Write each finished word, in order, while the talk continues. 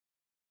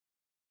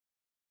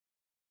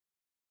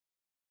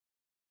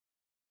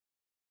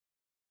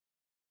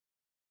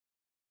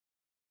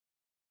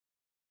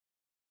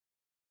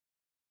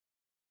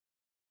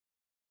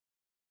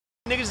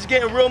Niggas is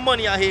getting real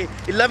money out here.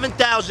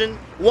 11,000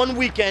 one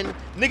weekend.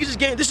 Niggas is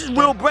getting, this is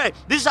real bread.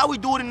 This is how we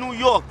do it in New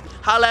York.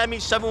 Holla at me,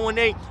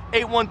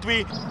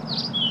 718-813.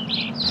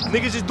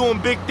 Niggas is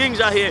doing big things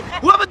out here.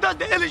 Whoever does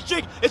the illest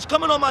trick is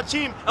coming on my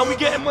team and we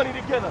getting money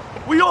together.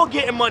 We all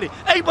getting money.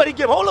 Everybody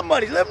give all the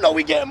money. Let them know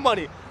we getting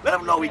money. Let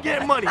them know we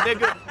getting money,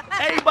 nigga.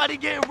 Everybody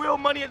getting real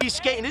money. He's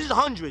skating. This is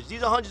hundreds.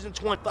 These are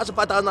 120. That's a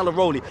 $5,000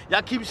 rollie.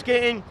 Y'all keep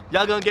skating,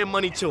 y'all gonna get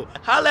money too.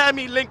 Holla at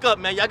me, link up,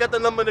 man. Y'all got the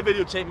number in the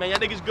video tape, man. Y'all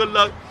niggas good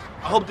luck.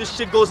 I hope this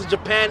shit goes to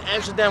Japan,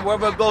 Amsterdam,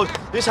 wherever it goes.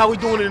 This is how we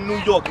doing it in New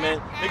York, man.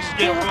 Niggas is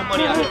getting real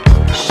money out here.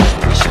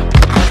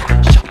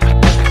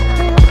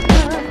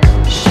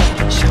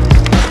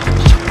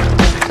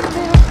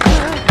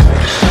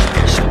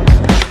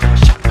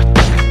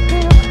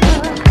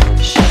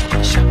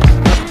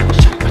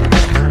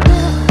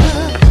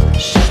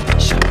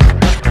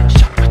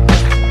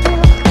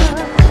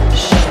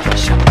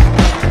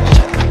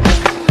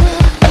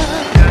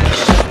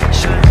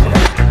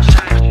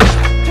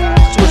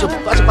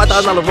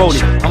 $5,000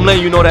 rollie. I'm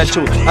letting you know that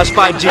too. That's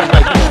 5G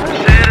right there.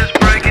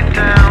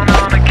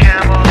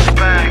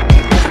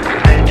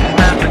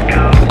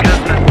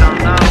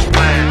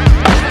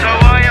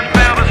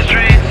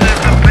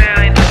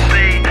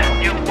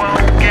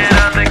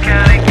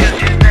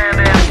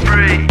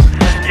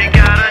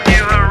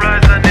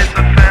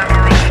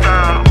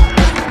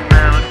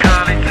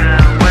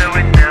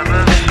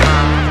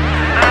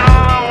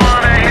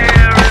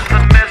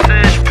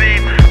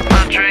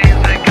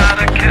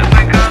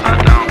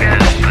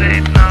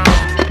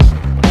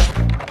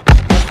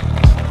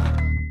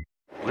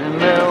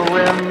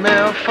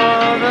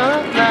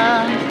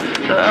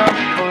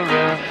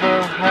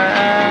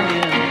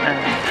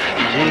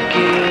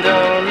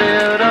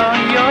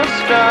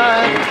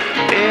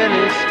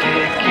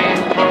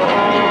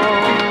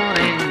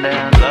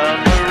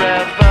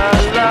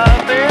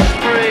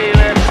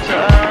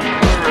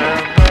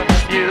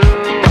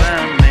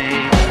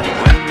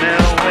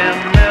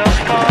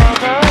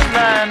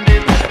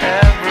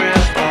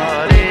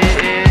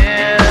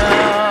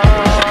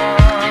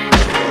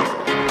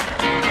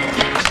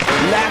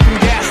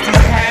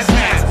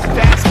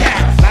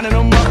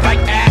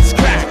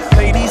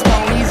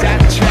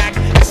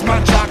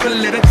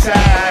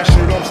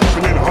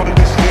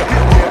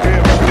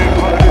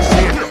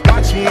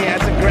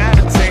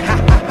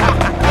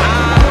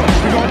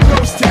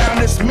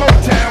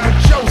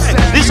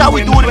 This is how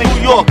we do it in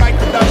New York.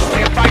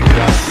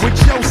 With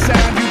your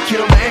sound, you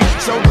kill me.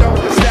 So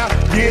don't stop,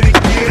 get it,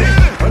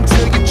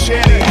 until you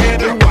chat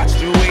it and watch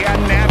the way I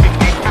navigate.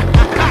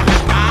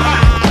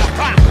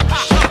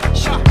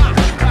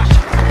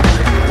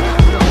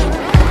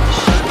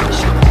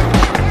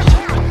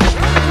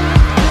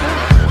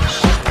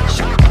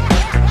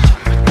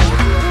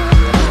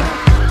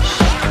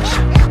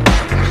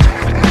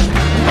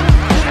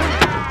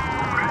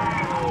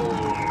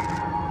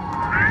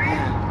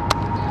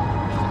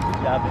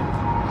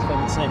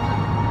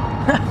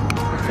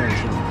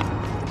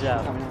 Good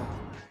job.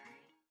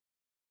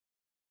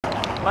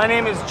 My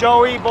name is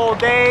Joey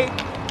Bolday.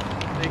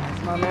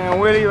 My man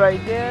Willie right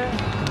there.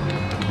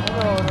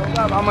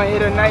 I'm gonna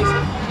hit a nice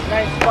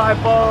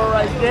 5-ball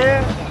right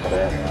there.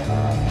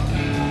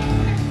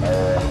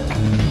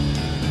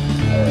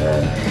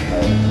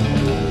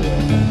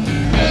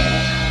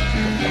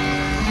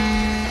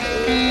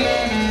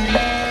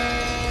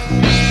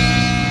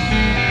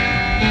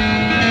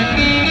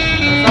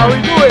 That's how we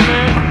do it,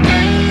 man.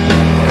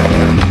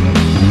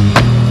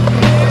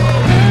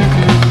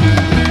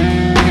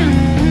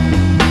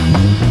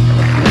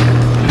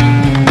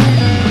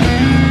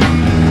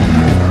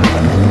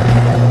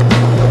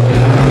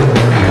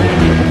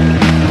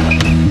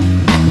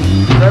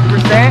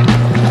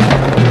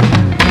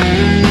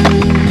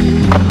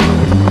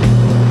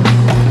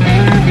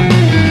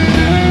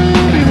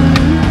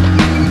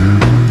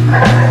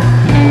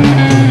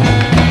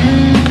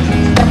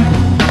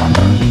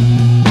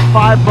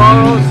 Five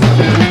boroughs.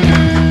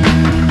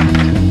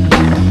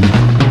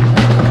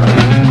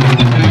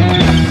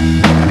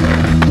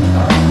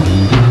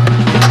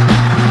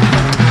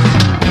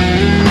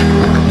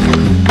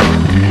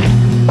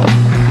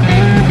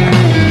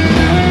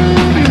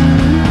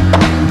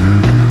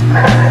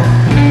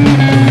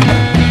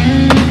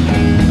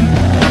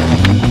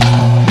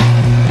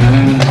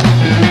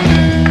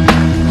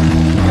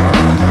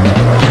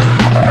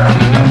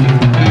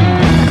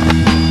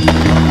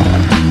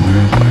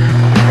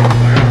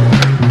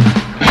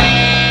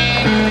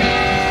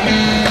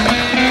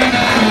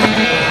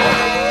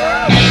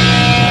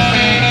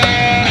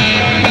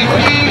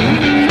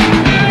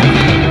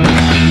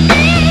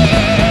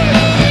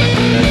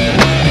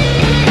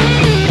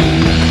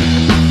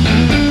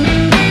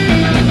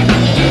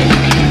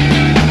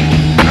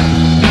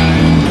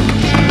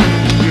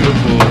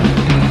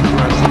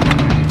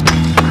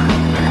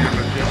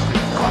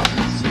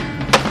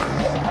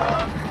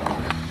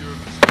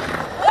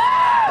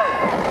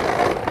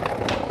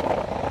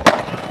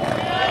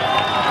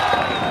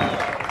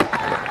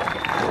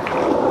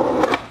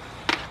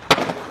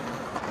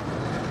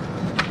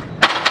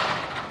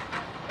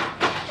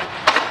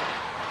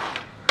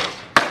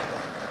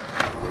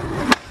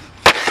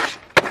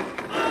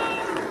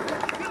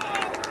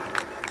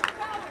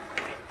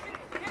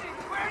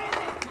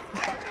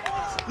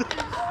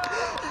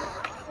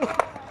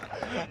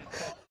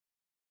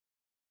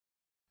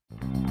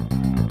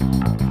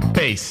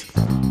 Freebase.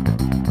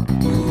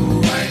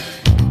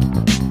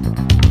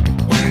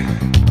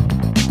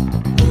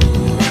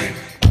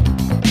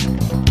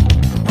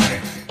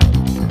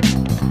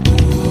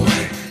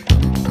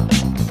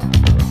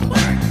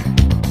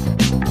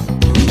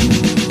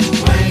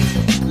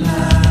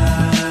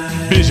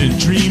 Vision,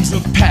 dreams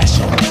of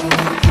passion,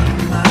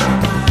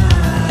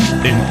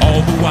 and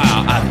all the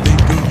while I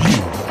think of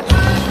you.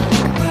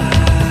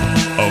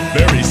 A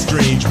very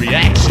strange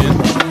reaction.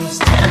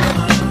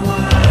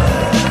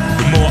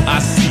 The more I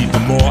see, the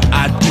more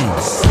I do.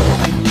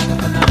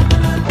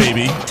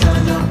 Baby,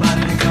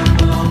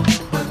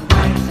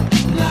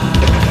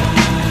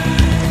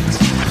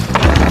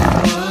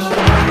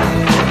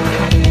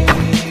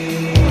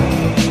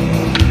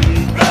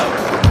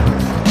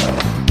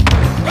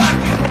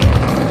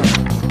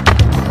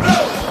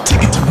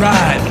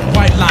 ride,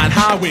 white line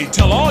highway.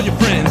 Tell all your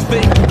friends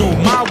they can go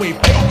my way.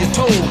 Pay your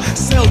toll,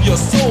 sell your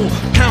soul.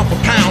 Pound for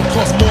pound,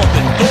 cost more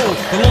than gold.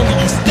 The longer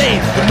you stay,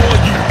 the more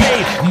you pay.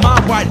 My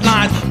white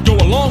lines go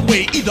a long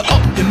way, either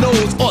up your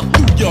nose or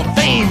through your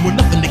vein, with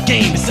nothing to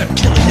gain except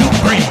killing your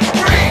brain.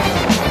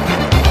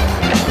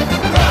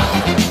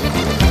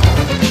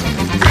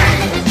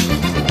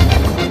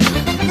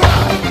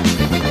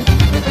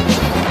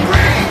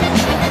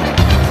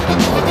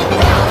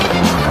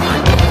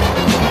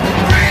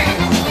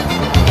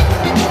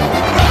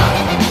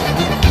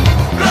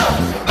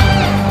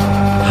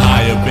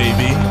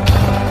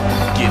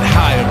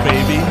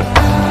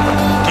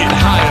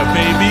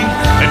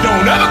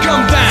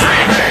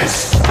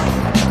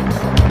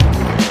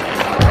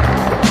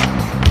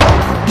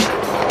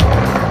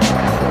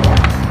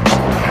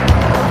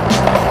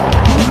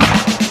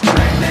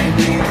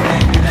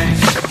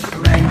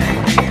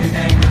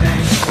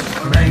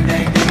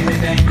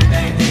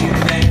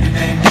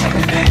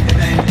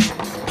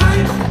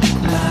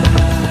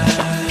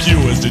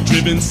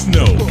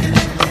 Snow.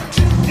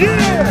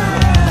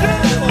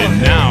 And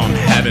now I'm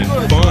having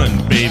fun,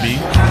 baby.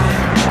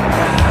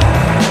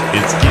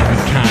 It's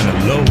getting kinda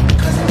low.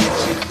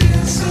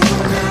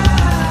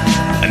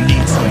 I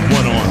need some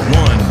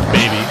one-on-one,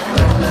 baby.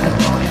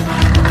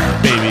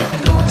 Baby.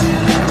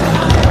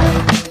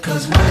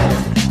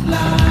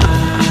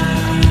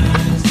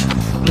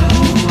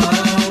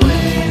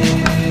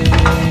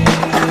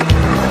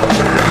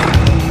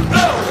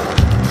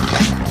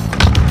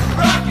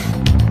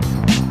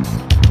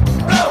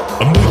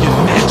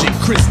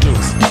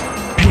 Crystals,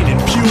 painted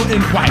pure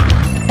and white.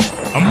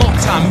 A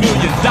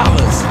multi-million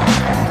dollars,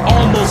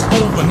 almost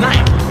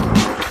overnight.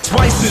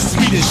 Twice as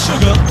sweet as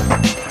sugar,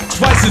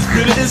 twice as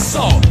bitter as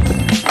salt.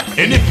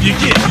 And if you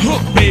get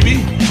hooked,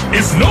 baby,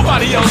 it's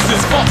nobody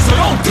else's fault, so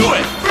don't do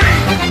it.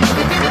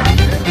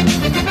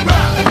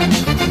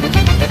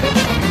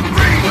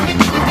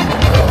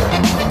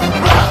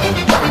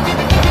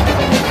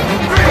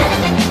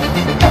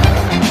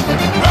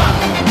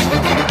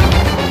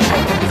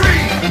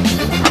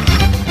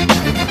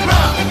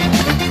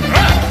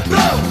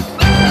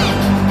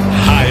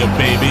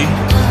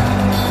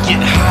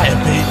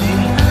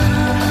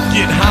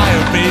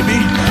 Baby,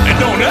 and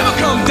don't ever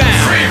come down.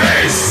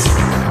 Freebase.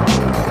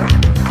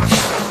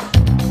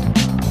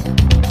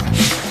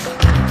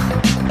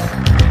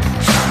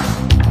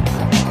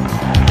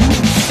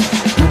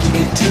 Don't you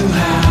get too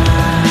high.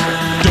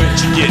 Don't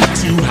you get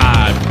too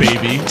high,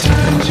 baby.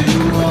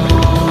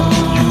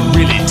 You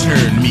really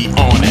turn me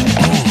on and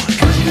on.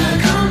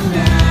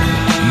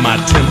 My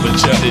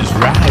temperature is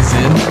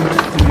rising.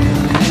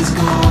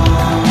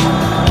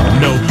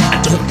 No,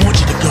 I don't want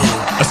you to go.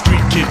 A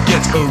street kid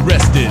gets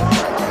arrested.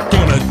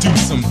 Gonna do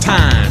some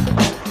time.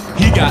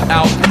 He got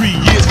out 3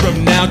 years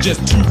from now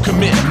just to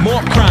commit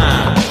more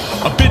crime.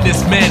 A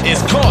businessman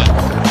is caught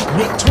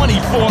with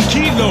 24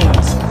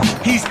 kilos.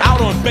 He's out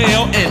on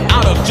bail and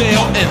out of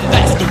jail, and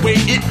that's the way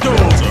it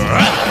goes.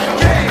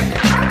 Cane,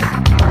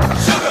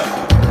 sugar,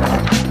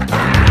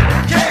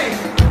 cane,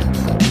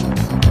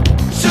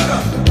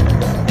 sugar,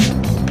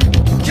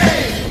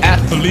 cane.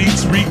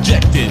 Athletes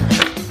rejected,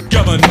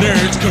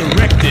 governors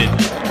corrected.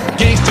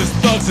 Gangsters,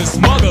 thugs, and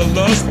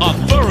smugglers are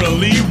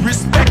thoroughly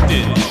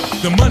respected.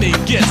 The money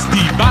gets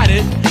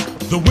divided,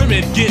 the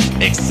women get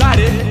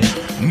excited.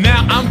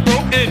 Now I'm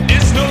broke and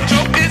it's no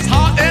joke, it's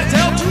hard as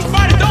hell to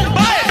fight it, don't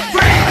buy it!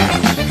 Freeze!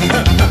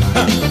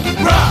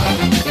 Rock!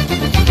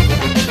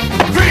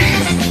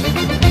 Freeze!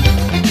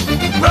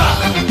 Rock!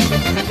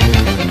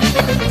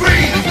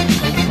 Freeze!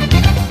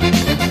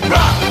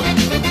 Rock!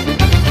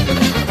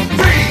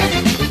 Freeze!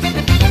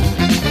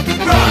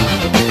 Rock!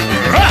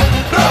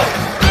 Rock!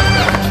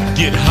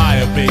 Get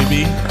higher,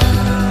 baby.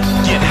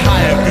 Get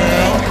higher,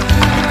 girl.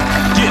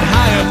 Get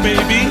higher,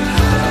 baby.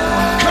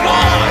 Come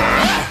on!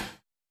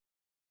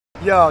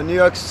 Yo, New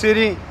York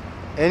City,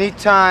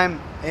 anytime,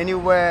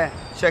 anywhere.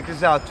 Check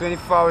this out,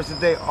 24 hours a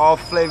day, all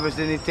flavors,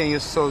 anything your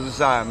soul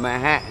desire.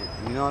 Manhattan,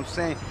 you know what I'm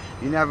saying?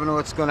 You never know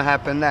what's gonna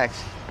happen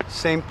next.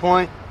 Same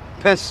point,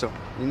 pencil.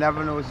 You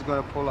never know what's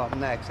gonna pull up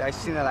next. I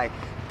seen it like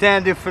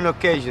 10 different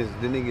occasions.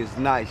 The nigga's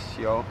nice,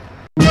 yo.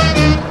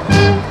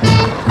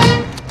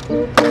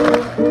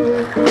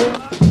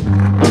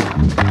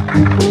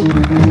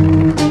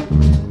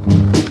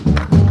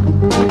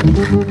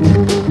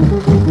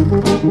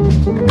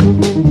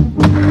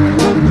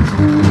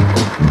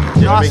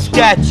 Not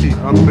sketchy,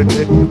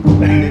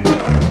 unpredictable.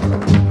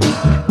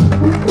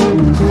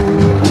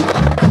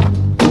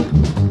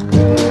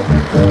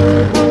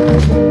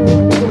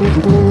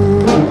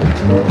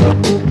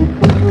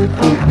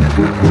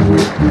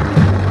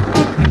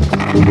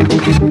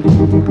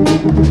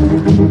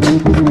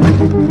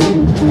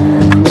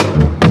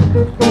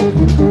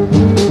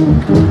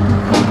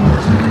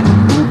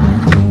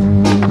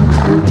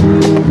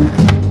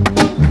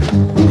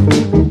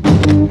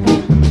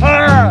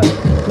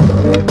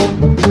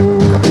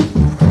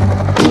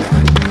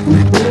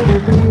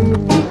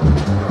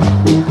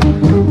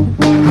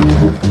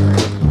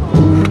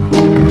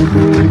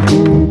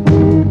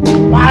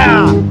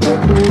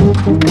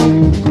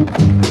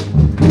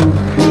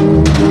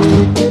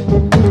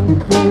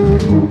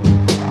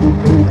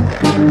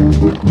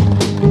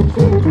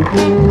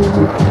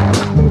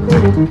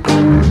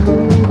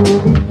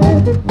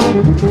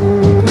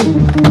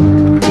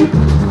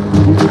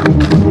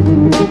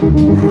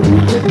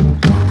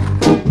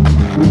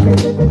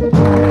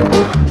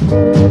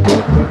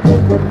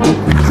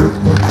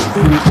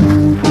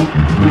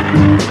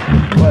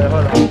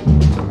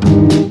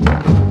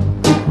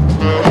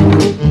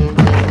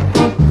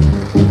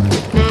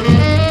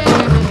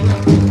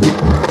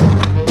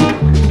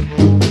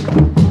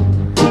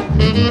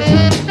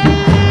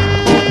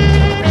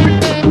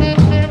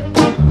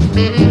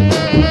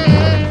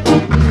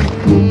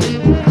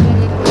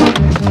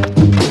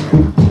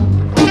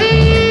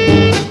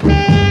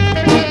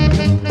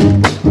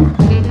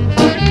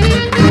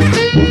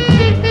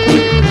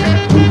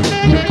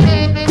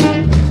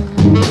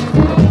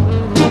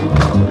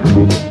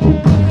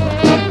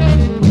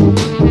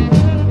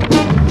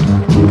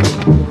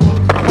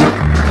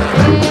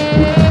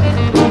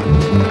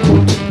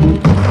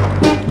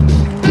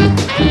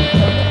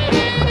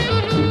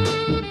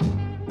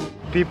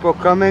 People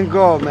come and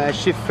go, man.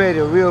 She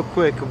faded real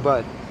quick,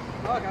 but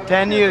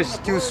 10 years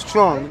still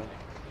strong.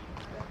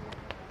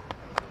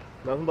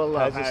 Nothing but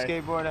love. As a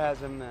skateboarder,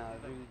 has a man.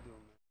 I really do,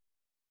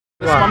 man.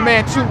 That's my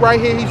man Toot right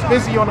here. He's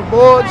busy on the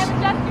boards.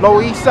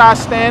 Lower East Side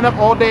stand up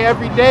all day,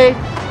 every day.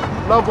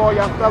 Love all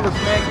y'all fellas,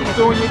 man. Keep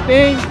doing your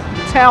thing.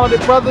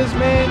 Talented brothers,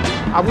 man.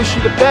 I wish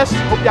you the best.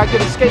 Hope y'all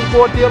get a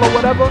skateboard deal or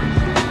whatever.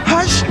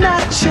 Hush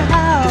not,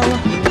 child,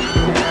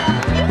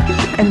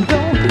 and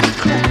don't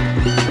cry.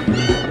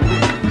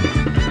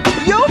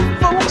 Your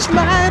folks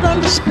might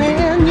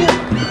understand you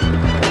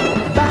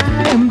by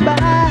and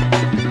by.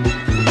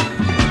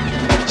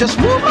 Just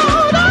move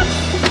on up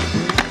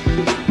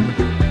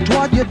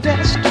toward your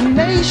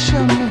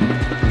destination.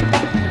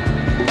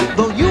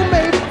 Though you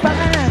may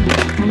find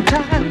from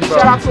time to time.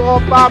 Shout out to all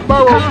 5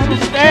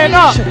 boroughs. Stand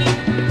up.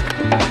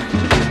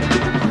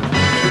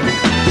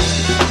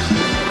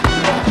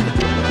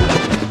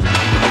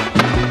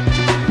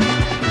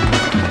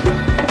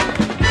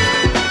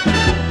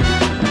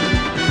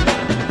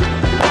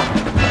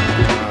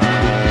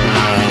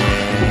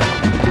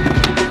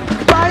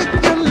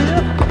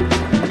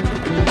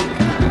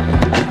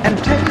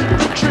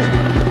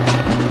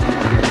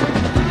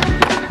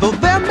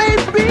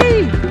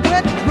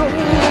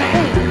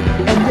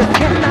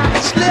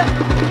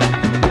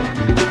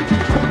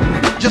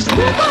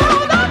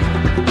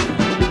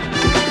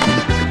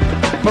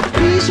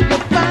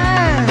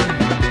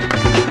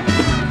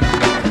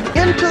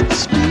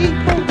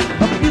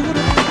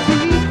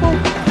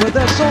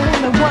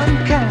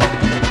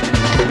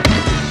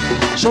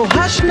 So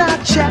hush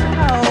not,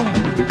 child,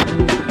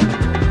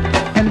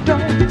 and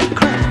don't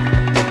cry.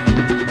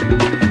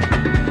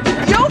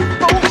 Your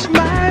folks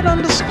might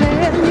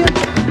understand you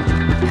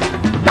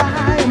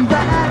by and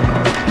by.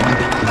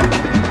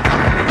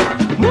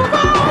 Move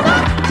on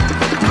up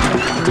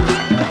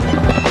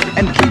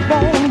and keep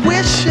on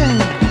wishing.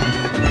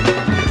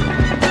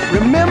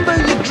 Remember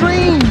your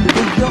dream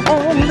is your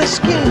only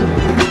scheme,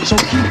 so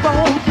keep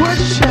on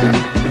pushing.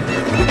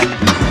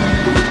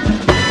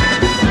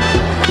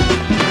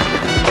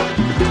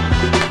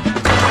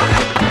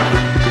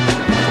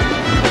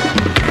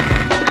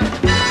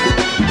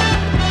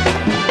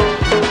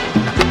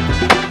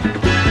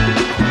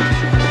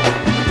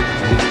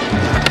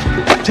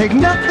 Take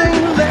nothing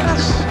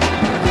less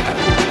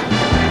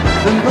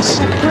than the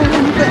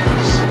supreme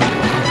best.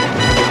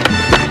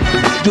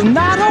 Do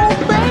not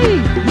obey,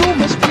 you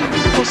must be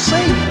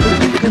forsake, but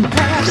you can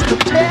pass the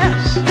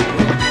test.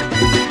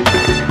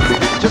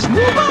 Just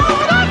move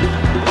on up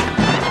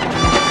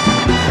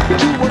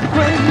to a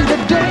greater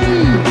day.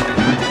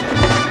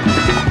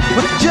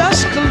 With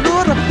just a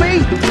little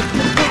faith, if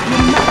you put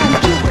your mind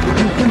to it,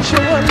 you can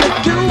surely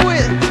do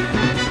it.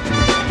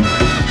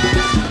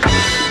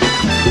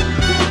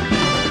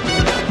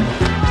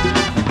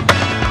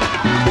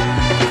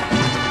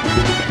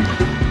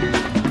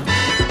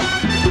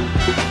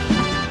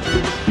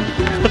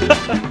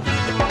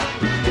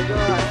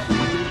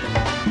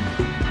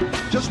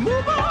 Just move.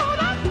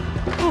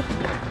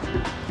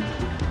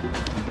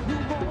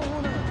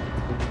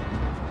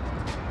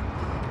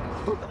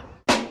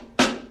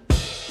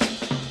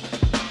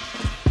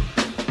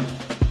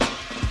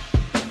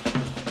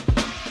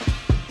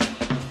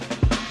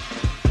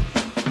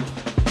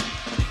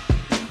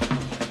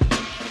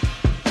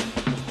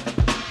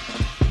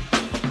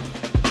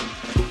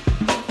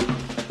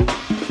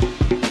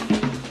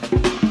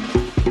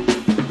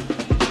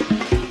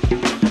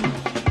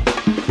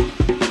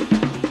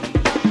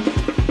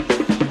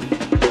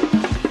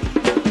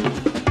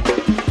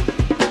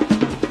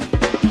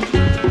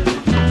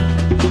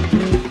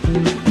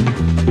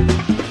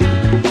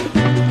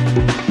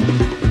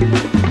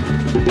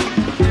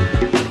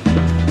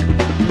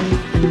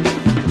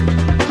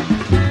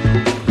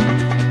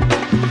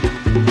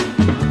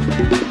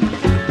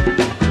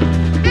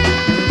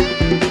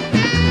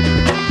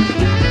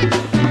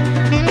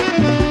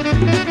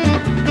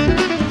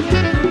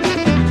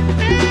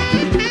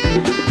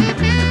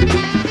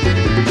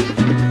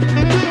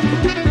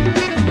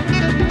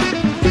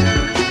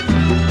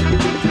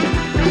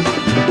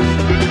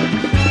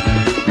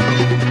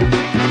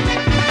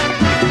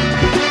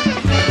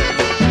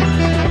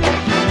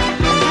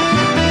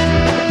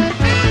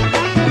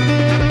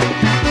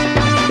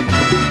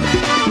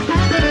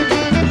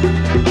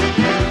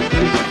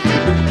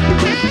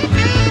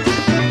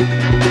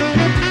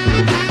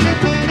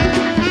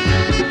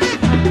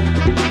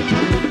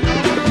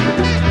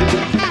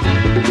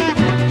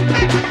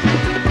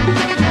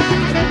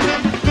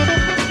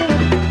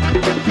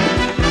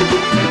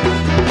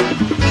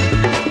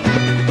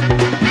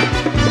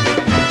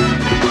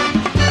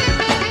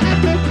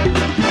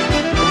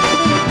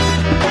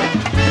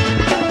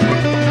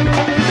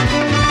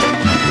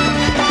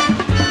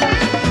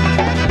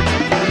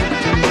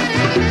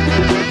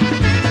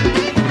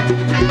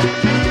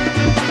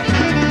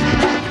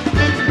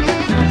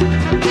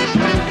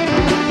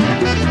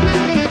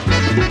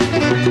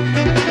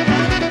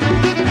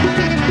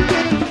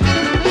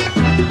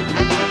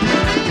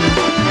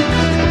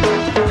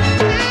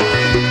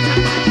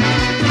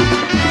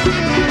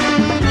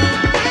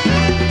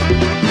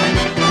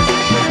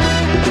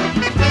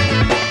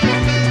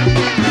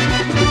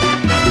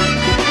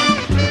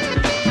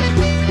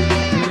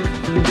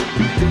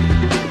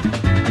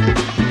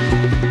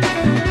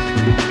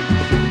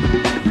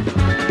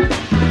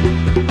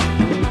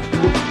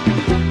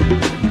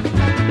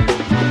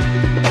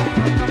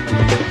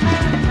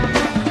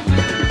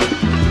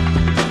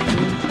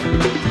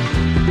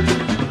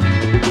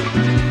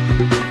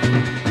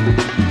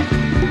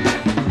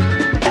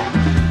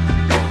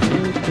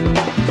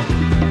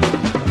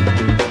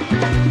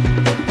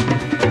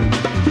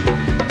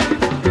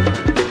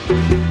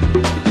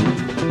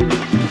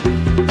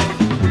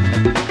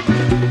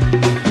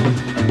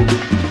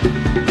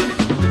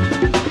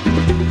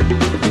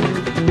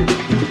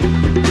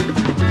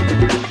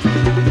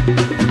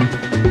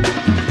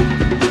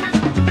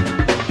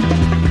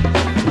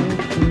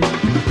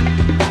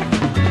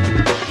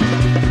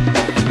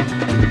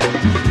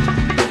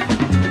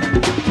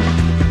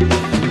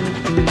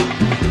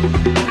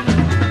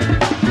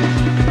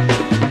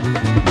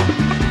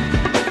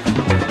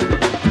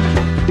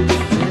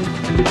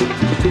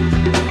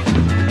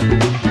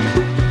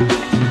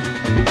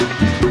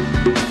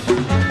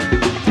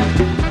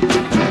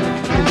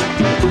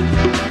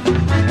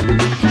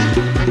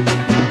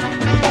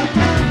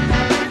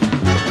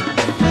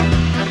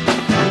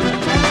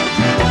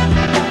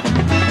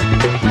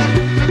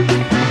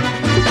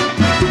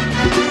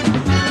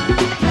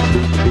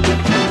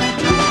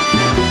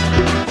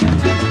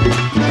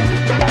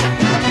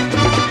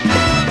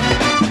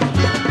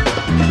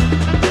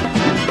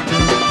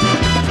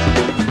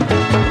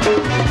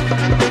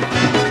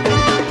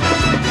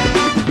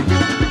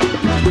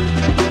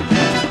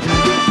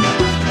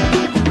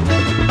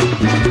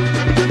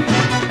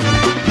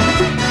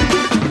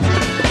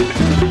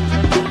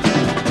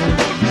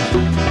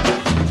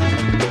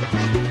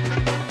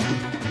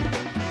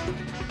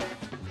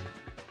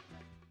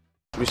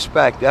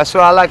 Respect. That's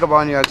what I like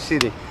about New York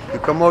City. You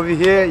come over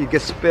here, you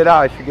get spit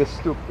out if you get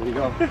stupid, you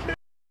know.